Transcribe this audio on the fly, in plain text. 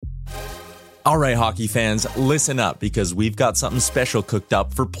All right, hockey fans, listen up because we've got something special cooked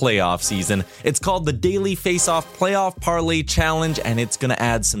up for playoff season. It's called the Daily Face-Off Playoff Parlay Challenge, and it's going to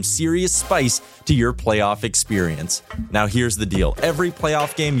add some serious spice to your playoff experience. Now, here's the deal. Every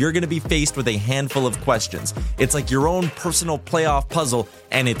playoff game, you're going to be faced with a handful of questions. It's like your own personal playoff puzzle,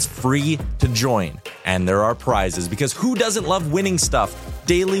 and it's free to join. And there are prizes, because who doesn't love winning stuff?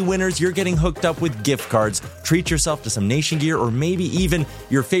 Daily winners, you're getting hooked up with gift cards. Treat yourself to some Nation gear or maybe even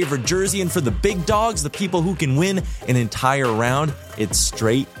your favorite jersey. And for the big dogs, the people who can win an entire round, it's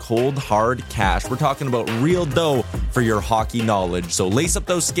straight, cold, hard cash. We're talking about real dough for your hockey knowledge. So lace up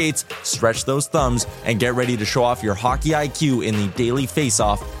those skates, stretch those thumbs, and get ready to show off your hockey IQ in the Daily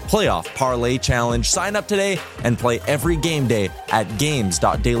Face-Off Playoff Parlay Challenge. Sign up today and play every game day at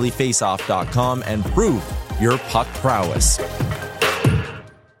games.dailyfaceoff.com and prove your puck prowess.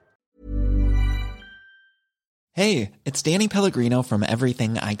 Hey, it's Danny Pellegrino from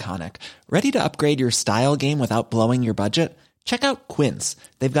Everything Iconic. Ready to upgrade your style game without blowing your budget? Check out Quince.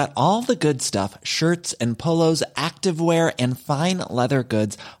 They've got all the good stuff, shirts and polos, activewear, and fine leather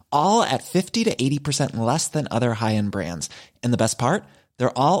goods, all at 50 to 80% less than other high-end brands. And the best part?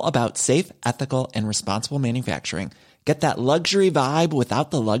 They're all about safe, ethical, and responsible manufacturing. Get that luxury vibe without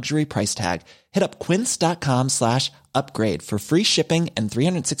the luxury price tag. Hit up quince.com/upgrade for free shipping and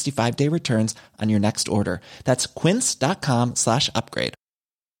 365-day returns on your next order. That's quince.com/upgrade.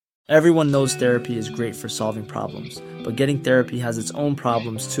 Everyone knows therapy is great for solving problems, but getting therapy has its own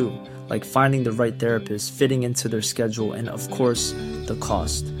problems too, like finding the right therapist, fitting into their schedule, and of course, the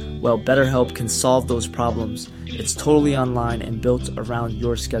cost. Well, BetterHelp can solve those problems. It's totally online and built around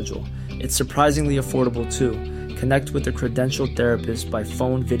your schedule. It's surprisingly affordable too. Connect with a credentialed therapist by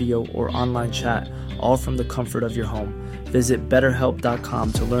phone, video, or online chat, all from the comfort of your home. Visit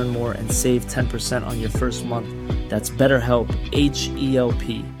BetterHelp.com to learn more and save 10% on your first month. That's BetterHelp,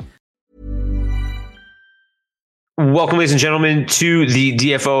 H-E-L-P. Welcome, ladies and gentlemen, to the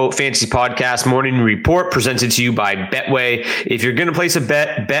DFO Fantasy Podcast Morning Report presented to you by Betway. If you're going to place a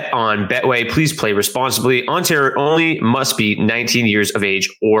bet on Betway. Please play responsibly. Ontario only, must be 19 years of age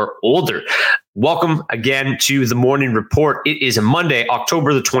or older. Welcome again to the Morning Report. It is a Monday,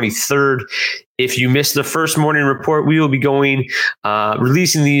 October the 23rd. If you missed the first morning report, we will be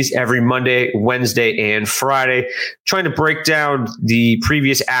releasing these every Monday, Wednesday, and Friday, trying to break down the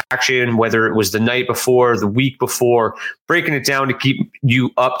previous action, whether it was the night before, the week before, breaking it down to keep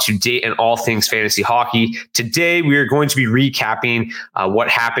you up to date on all things fantasy hockey. Today, we are going to be recapping what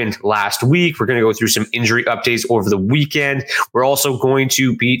happened last week. We're going to go through some injury updates over the weekend. We're also going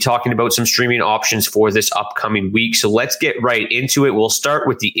to be talking about some streaming options for this upcoming week. So let's get right into it. We'll start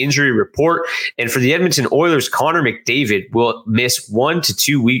with the injury report. And for the Edmonton Oilers, Connor McDavid will miss 1 to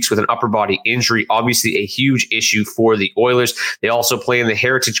 2 weeks with an upper body injury. Obviously, a huge issue for the Oilers. They also play in the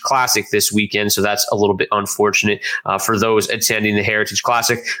Heritage Classic this weekend, so that's a little bit unfortunate for those attending the Heritage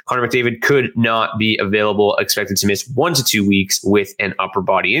Classic. Connor McDavid could not be available, expected to miss 1 to 2 weeks with an upper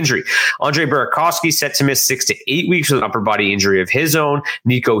body injury. Andre Burakovsky set to miss 6 to 8 weeks with an upper body injury of his own.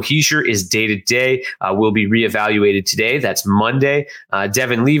 Nico Hischier is day-to-day, will be reevaluated today. That's Monday.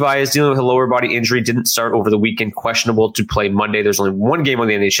 Devin Levi is dealing with a lower body injury, didn't start over the weekend, questionable to play Monday. There's only one game on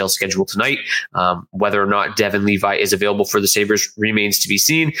the NHL schedule tonight. Whether or not Devin Levi is available for the Sabres remains to be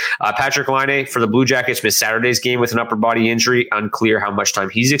seen. Patrick Laine for the Blue Jackets missed Saturday's game with an upper body injury. Unclear how much time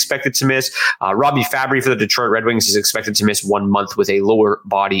he's expected to miss. Robbie Fabry for the Detroit Red Wings is expected to miss 1 month with a lower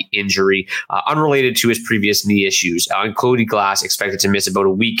body injury, unrelated to his previous knee issues. And Cody Glass expected to miss about a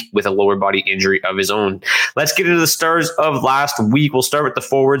week with a lower body injury of his own. Let's get into the stars of last week. We'll start with the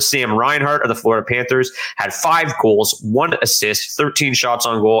forward. Sam Reinhart of the Florida Panthers had 5 goals, 1 assist, 13 shots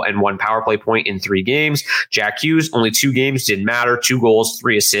on goal, and 1 power play point in 3 games. Jack Hughes, only 2 games, didn't matter. 2 goals,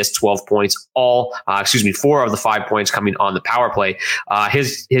 3 assists, 12 points, 4 of the 5 points coming on the power play.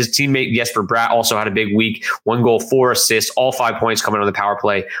 His teammate Jesper Bratt also had a big week. 1 goal, 4 assists, all 5 points coming on the power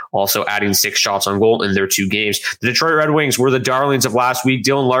play, also adding 6 shots on goal in their 2 games. The Detroit Red Wings were the darlings of last week.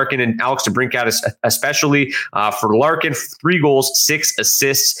 Dylan Larkin and Alex DeBrincat especially. For Larkin, 3 goals, 6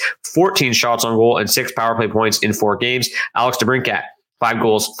 assists, 14 shots on goal, and 6 power play points in 4 games. Alex DeBrincat, 5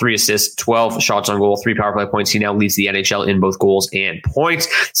 goals, 3 assists, 12 shots on goal, 3 power play points. He now leads the NHL in both goals and points.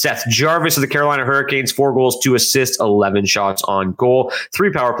 Seth Jarvis of the Carolina Hurricanes, 4 goals, 2 assists, 11 shots on goal,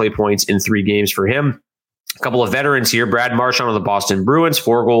 3 power play points in 3 games for him. A couple of veterans here. Brad Marchand of the Boston Bruins,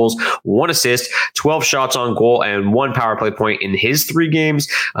 4 goals, 1 assist, 12 shots on goal, and 1 power play point in his 3 games.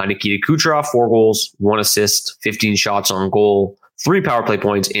 Nikita Kucherov, 4 goals, 1 assist, 15 shots on goal, 3 power play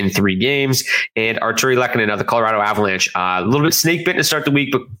points in 3 games. And Arturi Lehkonen of the Colorado Avalanche, a little bit snake bitten to start the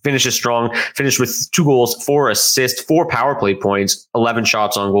week, but finishes strong. Finished with 2 goals, 4 assists, 4 power play points, 11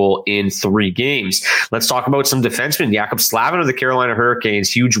 shots on goal in 3 games. Let's talk about some defensemen. Jakub Slavin of the Carolina Hurricanes,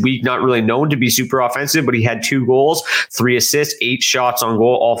 huge week, not really known to be super offensive, but he had 2 goals, 3 assists, 8 shots on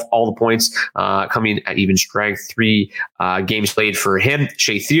goal, all the points coming at even strength. 3 games played for him.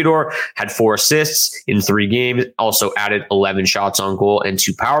 Shea Theodore had 4 assists in 3 games, also added 11 shots on goal and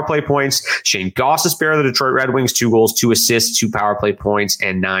 2 power play points. Shane Gostisbehere of the Detroit Red Wings, 2 goals, 2 assists, 2 power play points,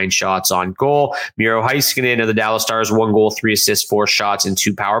 and 9 shots on goal. Miro Heiskanen of the Dallas Stars, 1 goal, 3 assists, 4 shots, and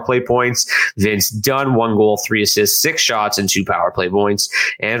 2 power play points. Vince Dunn, 1 goal, 3 assists, 6 shots, and 2 power play points.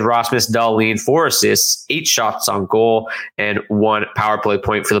 And Rasmus Dahlin, 4 assists, 8 shots on goal, and 1 power play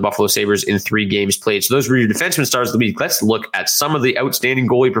point for the Buffalo Sabres in 3 games played. So those were your defenseman stars of the week. Let's look at some of the outstanding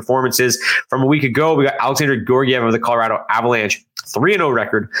goalie performances from a week ago. We got Alexander Georgiev of the Colorado Avalanche, 3-0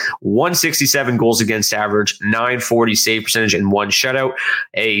 record, 167 goals against average, 940 save percentage, and 1 shutout.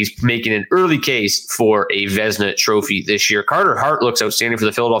 He's making an early case for a Vezina trophy this year. Carter Hart looks outstanding for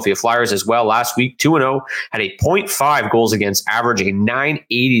the Philadelphia Flyers as well. Last week, 2-0, had a .5 goals against average, a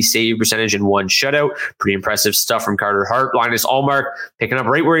 980 save percentage, and 1 shutout. Pretty impressive stuff from Carter Hart. Linus Ullmark picking up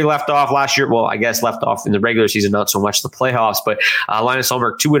right where he left off last year. Well, I guess left off in the regular season, not so much the playoffs, but Linus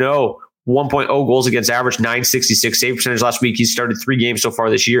Ullmark, 2-0. 1.0 goals against average, 966 save percentage last week. He's started 3 games so far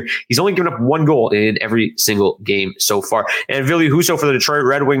this year. He's only given up 1 goal in every single game so far. And Ville Husso for the Detroit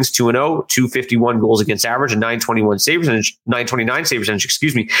Red Wings, 2-0, 251 goals against average, and 929 save percentage,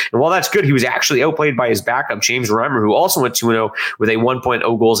 excuse me. And while that's good, he was actually outplayed by his backup, James Reimer, who also went 2-0 with a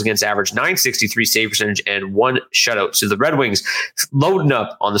 1.0 goals against average, 963 save percentage, and 1 shutout. So the Red Wings loading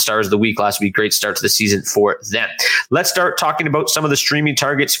up on the stars of the week last week. Great start to the season for them. Let's start talking about some of the streaming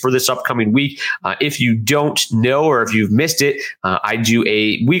targets for this upcoming week. If you don't know, or if you've missed it, I do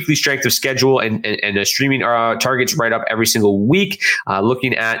a weekly strength of schedule and a streaming targets right up every single week,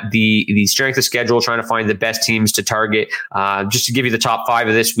 looking at the strength of schedule, trying to find the best teams to target. Just to give you the top 5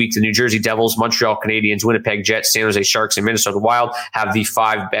 of this week, the New Jersey Devils, Montreal Canadiens, Winnipeg Jets, San Jose Sharks, and Minnesota Wild have the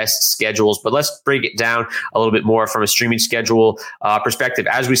 5 best schedules. But let's break it down a little bit more from a streaming schedule perspective.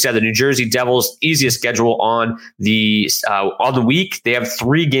 As we said, the New Jersey Devils, easiest schedule on the week. They have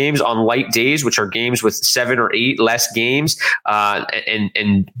 3 games on light days, which are games with 7 or 8 less games,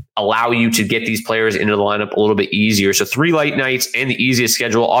 and allow you to get these players into the lineup a little bit easier. So 3 light nights and the easiest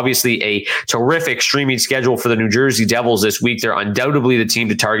schedule. Obviously a terrific streaming schedule for the New Jersey Devils this week. They're undoubtedly the team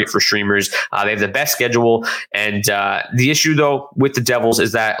to target for streamers. They have the best schedule. And the issue, though, with the Devils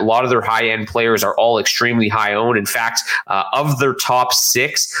is that a lot of their high-end players are all extremely high-owned. In fact, of their top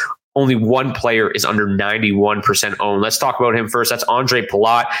 6, only 1 player is under 91% owned. Let's talk about him first. That's Andre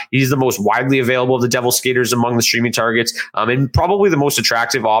Palat. He's the most widely available of the Devil skaters among the streaming targets, and probably the most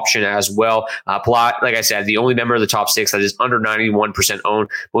attractive option as well. Palat, like I said, the only member of the top 6 that is under 91% owned.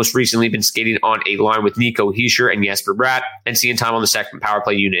 Most recently been skating on a line with Nico Hischier and Jesper Bratt, and seeing time on the second power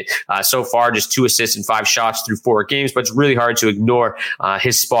play unit. So far, just 2 assists and 5 shots through 4 games, but it's really hard to ignore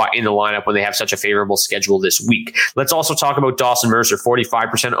his spot in the lineup when they have such a favorable schedule this week. Let's also talk about Dawson Mercer,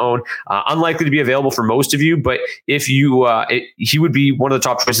 45% owned. Unlikely to be available for most of you, but if you, he would be one of the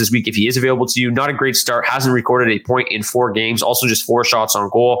top choices this week if he is available to you. Not a great start. Hasn't recorded a point in 4 games. Also just 4 shots on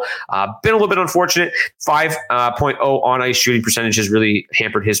goal. Been a little bit unfortunate. 5.0 on ice shooting percentage has really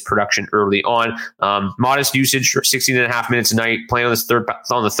hampered his production early on. Modest usage for 16.5 minutes a night, playing on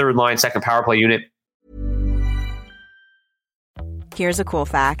the third line, second power play unit. Here's a cool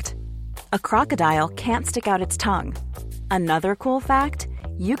fact. A crocodile can't stick out its tongue. Another cool fact,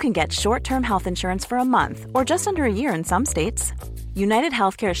 you can get short-term health insurance for a month or just under a year in some states. United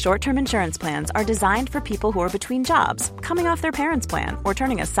Healthcare short-term insurance plans are designed for people who are between jobs, coming off their parents' plan, or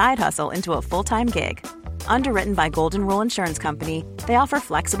turning a side hustle into a full-time gig. Underwritten by Golden Rule Insurance Company, they offer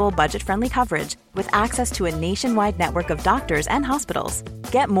flexible, budget-friendly coverage with access to a nationwide network of doctors and hospitals.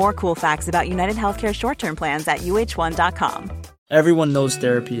 Get more cool facts about United Healthcare short-term plans at uh1.com. Everyone knows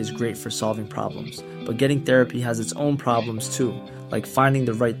therapy is great for solving problems, but getting therapy has its own problems too, like finding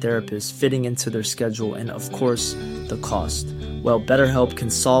the right therapist, fitting into their schedule, and of course, the cost. Well, BetterHelp can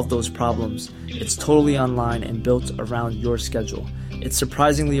solve those problems. It's totally online and built around your schedule. It's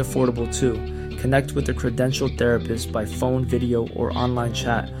surprisingly affordable too. Connect with a credentialed therapist by phone, video, or online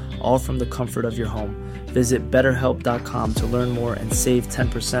chat, all from the comfort of your home. Visit BetterHelp.com to learn more and save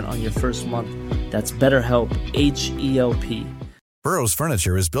 10% on your first month. That's BetterHelp, H-E-L-P. Burrow's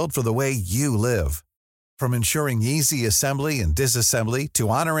furniture is built for the way you live. From ensuring easy assembly and disassembly to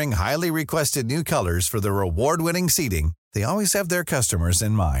honoring highly requested new colors for their award-winning seating, they always have their customers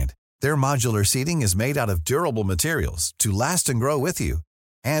in mind. Their modular seating is made out of durable materials to last and grow with you.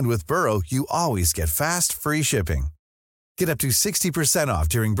 And with Burrow, you always get fast, free shipping. Get up to 60% off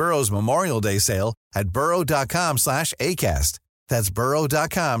during Burrow's Memorial Day sale at burrow.com/ACAST. That's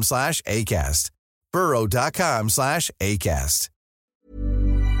burrow.com/ACAST. burrow.com/ACAST.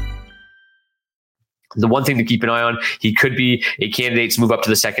 The one thing to keep an eye on, he could be a candidate to move up to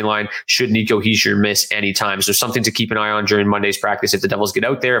the second line should Nico Hischier miss any time. So something to keep an eye on during Monday's practice if the Devils get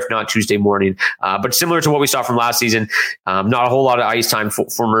out there, if not Tuesday morning. But similar to what we saw from last season, not a whole lot of ice time for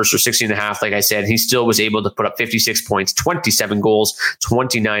Mercer, 16.5. Like I said, he still was able to put up 56 points, 27 goals,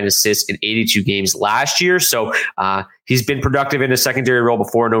 29 assists in 82 games last year. So he's been productive in a secondary role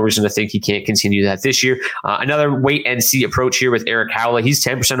before. No reason to think he can't continue that this year. Another wait and see approach here with Erik Haula. He's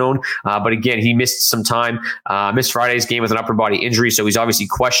 10% owned, but again, he missed some time, missed Friday's game with an upper body injury. So he's obviously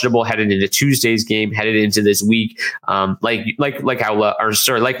questionable headed into Tuesday's game, headed into this week. Like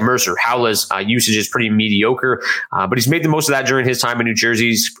Mercer, Haula's usage is pretty mediocre, but he's made the most of that during his time in New Jersey.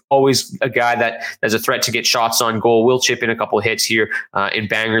 He's always a guy that has a threat to get shots on goal, will chip in a couple of hits here in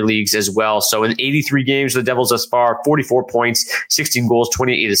banger leagues as well. So in 83 games, the Devils thus far, 44 points, 16 goals,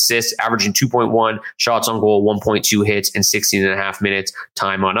 28 assists, averaging 2.1 shots on goal, 1.2 hits, and 16.5 minutes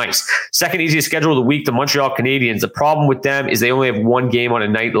time on ice. Second easiest schedule of the week, the Montreal Canadiens. The problem with them is they only have one game on a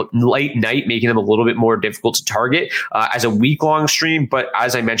late night, making them a little bit more difficult to target as a week-long stream. But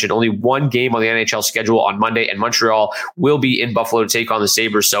as I mentioned, only one game on the NHL schedule on Monday, and Montreal will be in Buffalo to take on the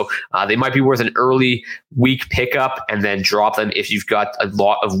Sabres. So they might be worth an early week pickup and then drop them if you've got a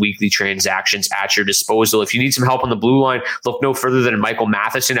lot of weekly transactions at your disposal. If you need some help on the blue line, look no further than Michael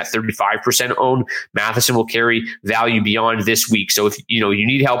Matheson at 35% owned. Matheson will carry value beyond this week. So if you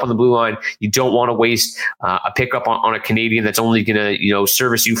need help on the blue line, you don't want to waste a pickup on a Canadian that's only going to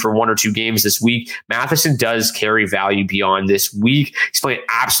service you for one or two games this week. Matheson does carry value beyond this week. He's playing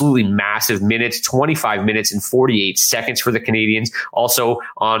absolutely massive minutes, 25 minutes and 48 seconds for the Canadiens, also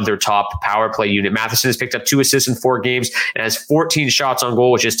on their top power play unit. Matheson has picked up 2 assists in 4 games and has 14 shots on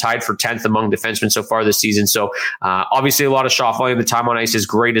goal, which is tied for 10th among defensemen so far this season. So obviously a lot of shot volume. The time on ice is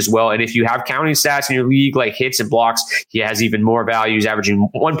great as well. And if you have counting stats in your league like hits and blocks, he has even more value. He's averaging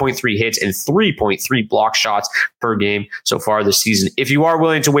 1.3 hits and 3.3 block shots per game so far this season. If you are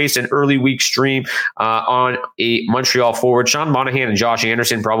willing to waste an early week stream on a Montreal forward, Sean Monahan and Josh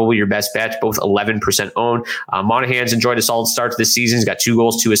Anderson, probably your best bets, both 11% owned. Monahan's enjoyed a solid start to this season. He's got 2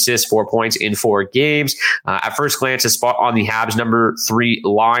 goals, 2 assists, 4 points in 4 games. At first glance, his spot on the Habs number 3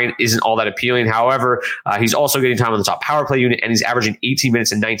 line isn't all that appealing. However, he's also getting time on the top power play unit, and he's averaging 18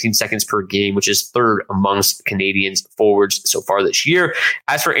 minutes and 19 seconds per game, which is 3rd amongst Canadians forwards so far this year.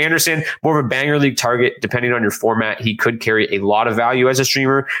 As for Anderson, more of a banger league target, depending on your format. He could carry a lot of value as a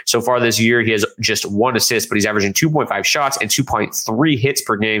streamer. So far this year, he has just 1 assist, but he's averaging 2.5 shots and 2.3 hits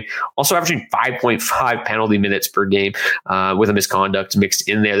per game. Also averaging 5.5 penalty minutes per game with a misconduct mixed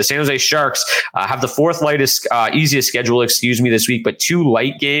in there. The San Jose Sharks have the 4th easiest schedule, this week, but 2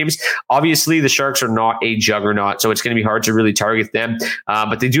 light games. Obviously, the Sharks are not a juggernaut, so it's going to be hard to really target them.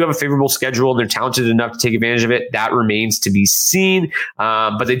 But they do have a favorable schedule, and they're talented enough to take advantage of it. That remains to be seen.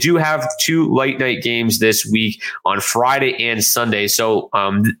 But they do have 2 late night games this week on Friday and Sunday. So,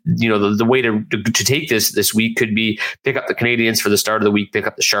 the way to take this week could be pick up the Canadiens for the start of the week, pick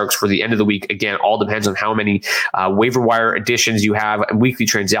up the Sharks for the end of the week. Again, all depends on how many waiver wire additions you have and weekly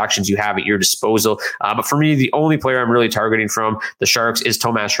transactions you have at your disposal. But for me, the only player I'm really targeting from the Sharks is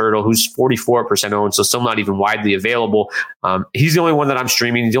Tomas Hertl, who's 44% owned, so still not even widely available. He's the only one that I'm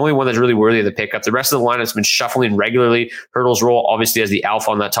streaming. He's the only one that's really worthy of the pickup. The rest of the lineup's been shuffling regularly. Hertl's role, obviously, as the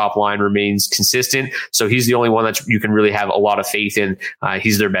alpha on that top line remains consistent. So he's the only one that you can really have a lot of faith in.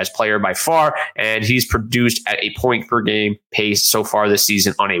 He's their best player by far, and he's produced at a point per game pace so far this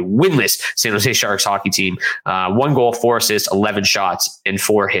season on a winless San Jose Sharks hockey team. 1 goal, 4 assists, 11 shots, and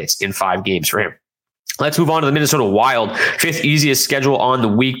 4 hits in 5 games for him. Let's move on to the Minnesota Wild. 5th easiest schedule on the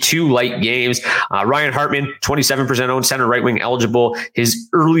week, 2 light games. Ryan Hartman, 27% owned, center right wing eligible. His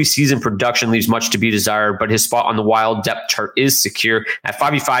early season production leaves much to be desired, but his spot on the Wild depth chart is secure. At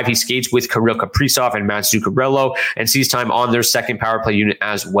 5v5, he skates with Kirill Kaprizov and Matt Zuccarello and sees time on their second power play unit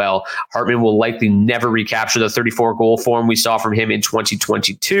as well. Hartman will likely never recapture the 34 goal form we saw from him in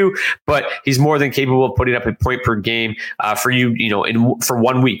 2022, but he's more than capable of putting up a point per game for you, for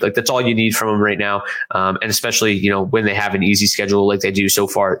 1 week. Like, that's all you need from him right now. And especially, when they have an easy schedule like they do so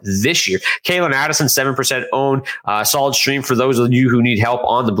far this year. Kalen Addison, 7% owned, solid stream for those of you who need help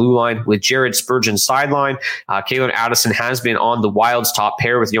on the blue line with Jared Spurgeon sideline. Kalen Addison has been on the Wild's top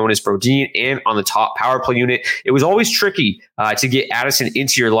pair with Jonas Brodin and on the top power play unit. It was always tricky to get Addison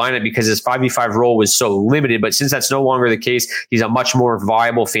into your lineup because his 5v5 role was so limited. But since that's no longer the case, he's a much more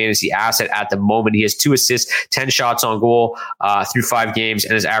viable fantasy asset at the moment. He has 2 assists, 10 shots on goal through 5 games,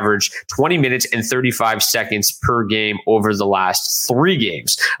 and has averaged 20 minutes and 35 seconds per game over the last 3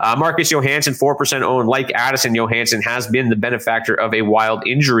 games. Marcus Johansson, 4% owned. Like Addison, Johansson has been the benefactor of a Wild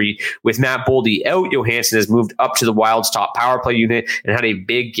injury. With Matt Boldy out, Johansson has moved up to the Wild's top power play unit and had a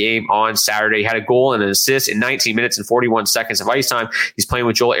big game on Saturday. He had a goal and an assist in 19 minutes and 41 seconds of ice time. He's playing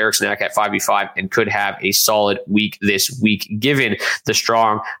with Joel Eriksson at 5v5 and could have a solid week this week, given the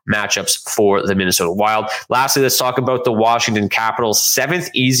strong matchups for the Minnesota Wild. Lastly, let's talk about the Washington Capitals. 7th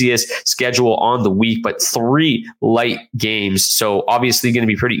easiest schedule on the week, but 3 light games. So obviously going to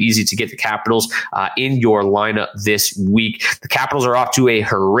be pretty easy to get the Capitals in your lineup this week. The Capitals are off to a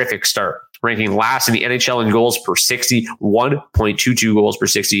horrific start, ranking last in the NHL in goals per 60, 1.22 goals per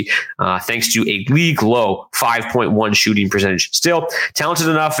 60, thanks to a league low 5.1 shooting percentage. Still, talented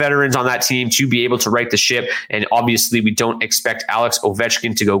enough veterans on that team to be able to right the ship. And obviously, we don't expect Alex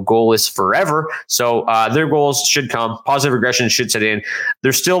Ovechkin to go goalless forever. So their goals should come. Positive regression should set in.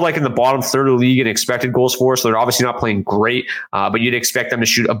 They're still like in the bottom third of the league in expected goals for, so they're obviously not playing great, but you'd expect them to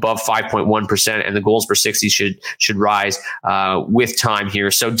shoot above 5.1%, and the goals per 60 should rise with time here.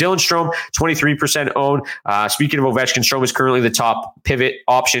 So Dylan Strome, 23% owned. Speaking of Ovechkin, Strome is currently the top pivot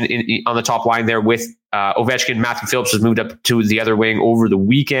option on the top line there with Ovechkin. Matthew Phillips was moved up to the other wing over the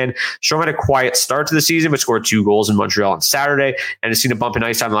weekend. Strome had a quiet start to the season, but scored 2 goals in Montreal on Saturday and has seen a bump in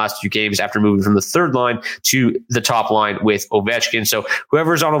ice time the last few games after moving from the third line to the top line with Ovechkin. So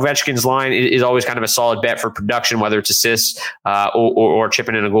whoever's on Ovechkin's line is always kind of a solid bet for production, whether it's assists or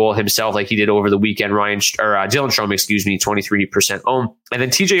chipping in a goal himself like he did over the weekend. Dylan Strome, 23% owned. And then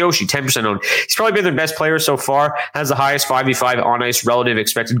TJ Oshie, 10% owned. He's probably been their best player so far, has the highest 5v5 on ice relative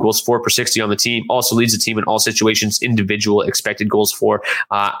expected goals for per 60 on the team. Also leads the team in all situations, individual expected goals for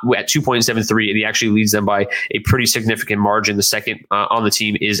at 2.73, and he actually leads them by a pretty significant margin. The second on the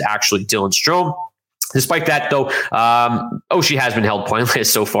team is actually Dylan Strome. Despite that, though, Oshie has been held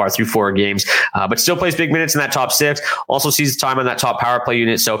pointless so far through 4 games, but still plays big minutes in that top 6. Also sees time on that top power play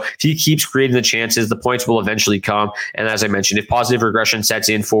unit. So if he keeps creating the chances, the points will eventually come. And as I mentioned, if positive regression sets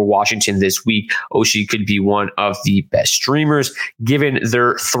in for Washington this week, Oshie could be one of the best streamers given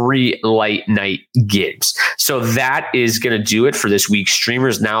their 3 light night games. So that is going to do it for this week's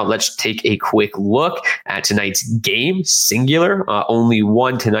streamers. Now let's take a quick look at tonight's game. Singular, only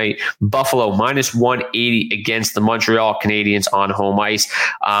one tonight. Buffalo -180 against the Montreal Canadiens on home ice.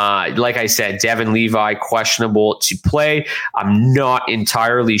 Like I said, Devin Levi questionable to play. I'm not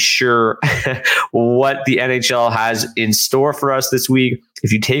entirely sure what the NHL has in store for us this week.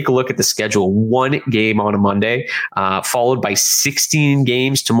 If you take a look at the schedule, 1 game on a Monday, followed by 16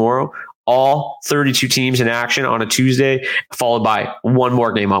 games tomorrow, all 32 teams in action on a Tuesday, followed by 1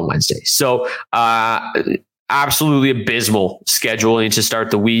 more game on Wednesday. So, absolutely abysmal scheduling to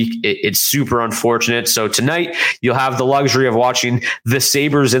start the week. It's super unfortunate. So tonight you'll have the luxury of watching the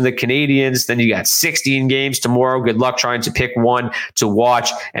Sabres and the Canadiens. Then you got 16 games tomorrow. Good luck trying to pick one to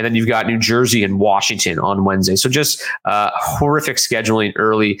watch. And then you've got New Jersey and Washington on Wednesday. So just horrific scheduling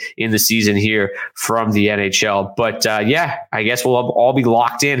early in the season here from the NHL. But yeah, I guess we'll all be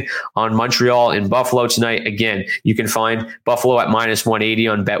locked in on Montreal and Buffalo tonight. Again, you can find Buffalo at -180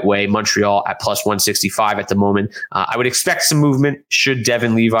 on Betway, Montreal at +165 at the moment. I would expect some movement should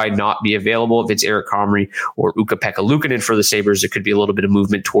Devin Levi not be available. If it's Eric Comrie or Ukko-Pekka Luukkonen for the Sabres, there could be a little bit of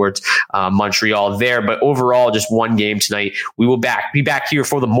movement towards Montreal there. But overall, just 1 game tonight. We will be back here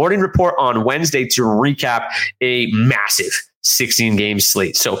for the morning report on Wednesday to recap a massive 16-game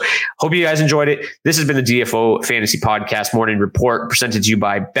slate. So hope you guys enjoyed it. This has been the DFO Fantasy Podcast Morning Report presented to you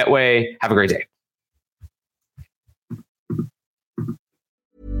by Betway. Have a great day.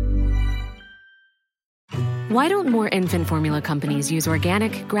 Why don't more infant formula companies use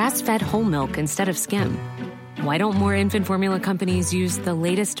organic, grass-fed whole milk instead of skim? Why don't more infant formula companies use the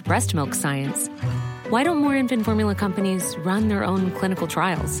latest breast milk science? Why don't more infant formula companies run their own clinical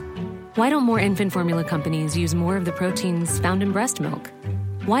trials? Why don't more infant formula companies use more of the proteins found in breast milk?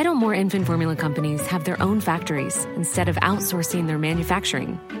 Why don't more infant formula companies have their own factories instead of outsourcing their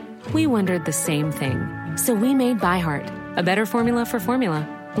manufacturing? We wondered the same thing. So we made ByHeart, a better formula for formula.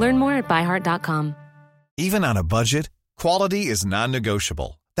 Learn more at byheart.com. Even on a budget, quality is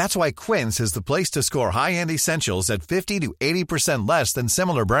non-negotiable. That's why Quince is the place to score high-end essentials at 50 to 80% less than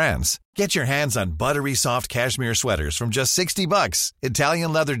similar brands. Get your hands on buttery soft cashmere sweaters from just $60,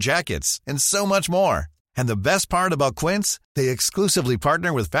 Italian leather jackets, and so much more. And the best part about Quince, they exclusively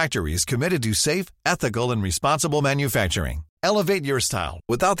partner with factories committed to safe, ethical, and responsible manufacturing. Elevate your style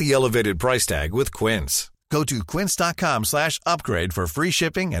without the elevated price tag with Quince. Go to quince.com/upgrade for free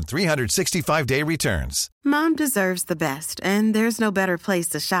shipping and 365-day returns. Mom deserves the best, and there's no better place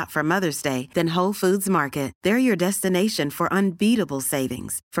to shop for Mother's Day than Whole Foods Market. They're your destination for unbeatable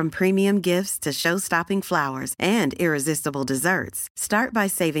savings, from premium gifts to show-stopping flowers and irresistible desserts. Start by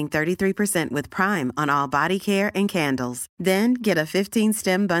saving 33% with Prime on all body care and candles. Then get a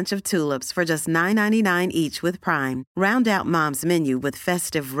 15-stem bunch of tulips for just $9.99 each with Prime. Round out Mom's menu with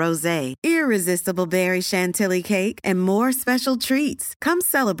festive rosé, irresistible berry chantilly cake, and more special treats. Come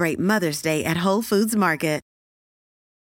celebrate Mother's Day at Whole Foods Market.